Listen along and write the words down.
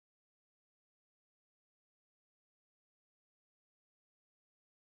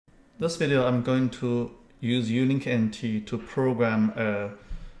This video I'm going to use JTAG NT to program a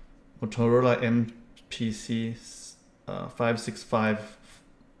Motorola MPC565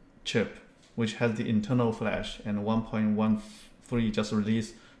 chip, which has the internal flash and 1.13 just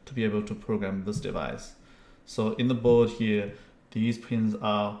released to be able to program this device. So in the board here, these pins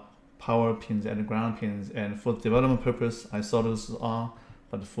are power pins and ground pins, and for development purpose I soldered this on,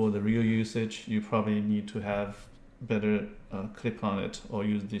 but for the real usage you probably need to have better clip on it or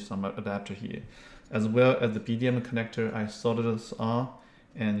use some adapter here. As well as the BDM connector, I soldered this on,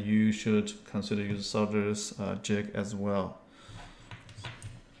 and you should consider using solder's jig as well.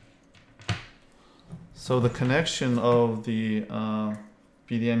 So the connection of the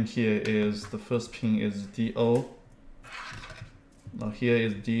BDM here is, the first pin is DO. Now here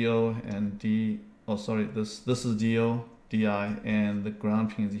is DO and D, oh sorry, this is DO, DI, and the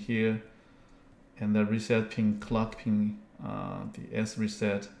ground pin is here, and the reset pin, clock pin, the S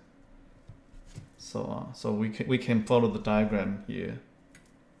reset, so on. So we can follow the diagram here,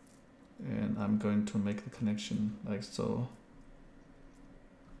 and I'm going to make the connection like so.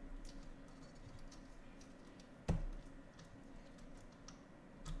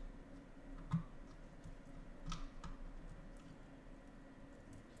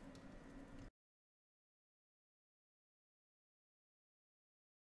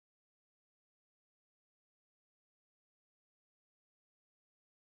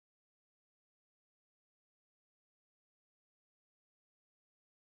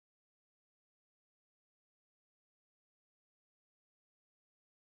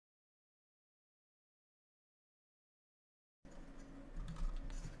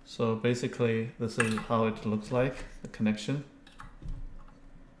 So basically, this is how it looks like, the connection.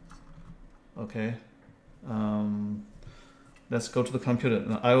 Okay, let's go to the computer.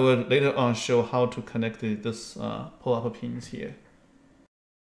 Now, I will later on show how to connect this pull-up pins here.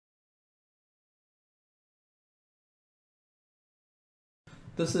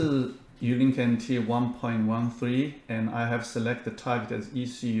 This is JTAG NT 1.13, and I have selected the target as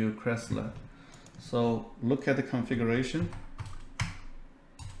ECU Chrysler. So look at the configuration.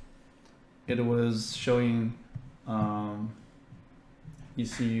 It was showing ECU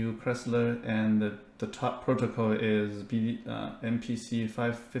Chrysler, and the top protocol is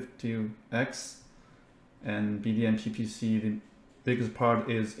MPC565X, and BDM PPC. The biggest part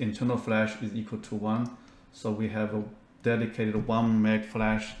is internal flash is equal to 1, so we have a dedicated 1 meg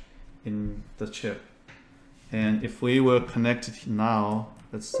flash in the chip. And if we were connected now,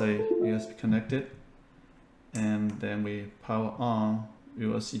 let's say USB connected, and then we power on, we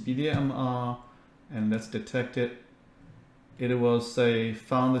will see BDM on, and let's detect it. It will say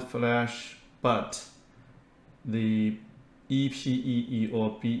found the flash, but the EPEE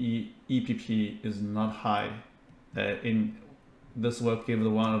or EPEE is not high. In this will give the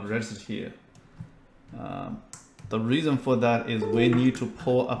one of registered here. The reason for that is we need to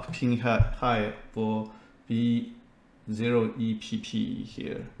pull up pin high for B0 EPEE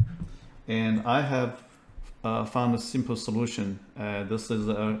here, and I have found a simple solution. This is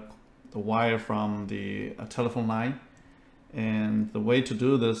the wire from the telephone line, and the way to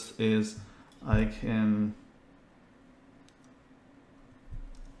do this is I can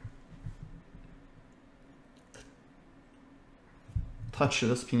touch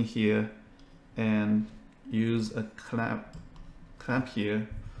this pin here and use a clamp here.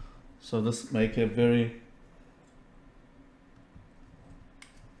 So this make it very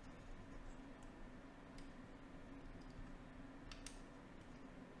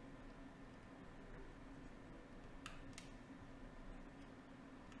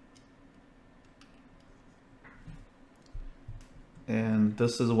and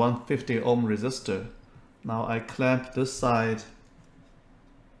this is 150 ohm resistor. Now I clamp this side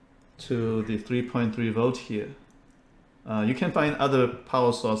to the 3.3 volt here. You can find other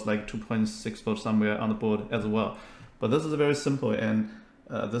power source like 2.6 volt somewhere on the board as well, but this is very simple, and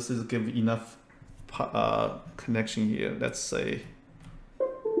this is give enough connection here. Let's say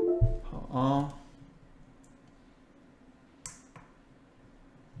power on,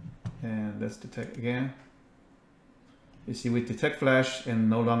 and let's detect again. You see we detect flash and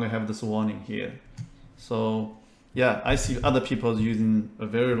no longer have this warning here. So yeah, I see other people using a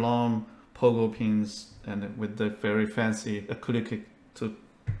very long pogo pins and with the very fancy acrylic to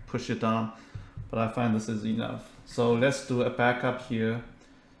push it down, but I find this is enough. So let's do a backup here.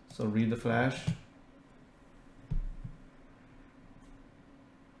 So read the flash.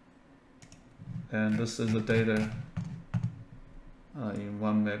 And this is the data in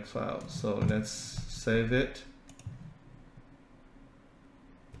 1 meg file. So let's save it.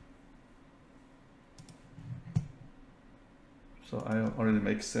 So I already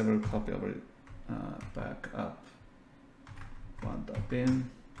make several copies of it. Backup 1.bin,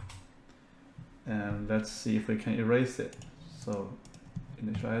 and let's see if we can erase it. So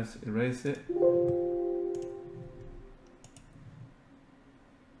initialize, erase it.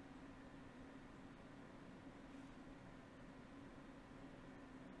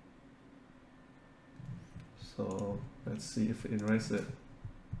 So let's see if we erase it.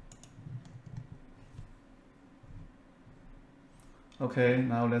 Okay,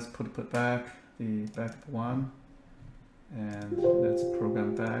 now let's put back the backup one, and let's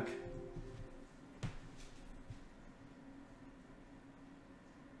program back.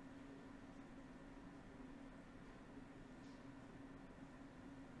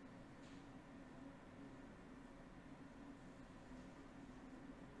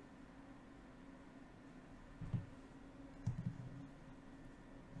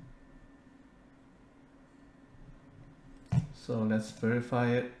 So let's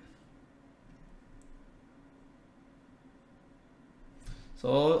verify it. So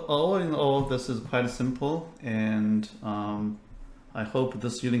all in all, this is quite simple, and I hope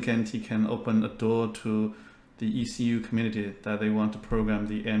this JTAG NT can open a door to the ECU community that they want to program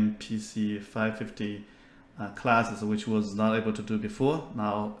the MPC565 classes, which was not able to do before.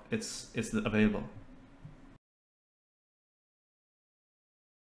 Now it's available.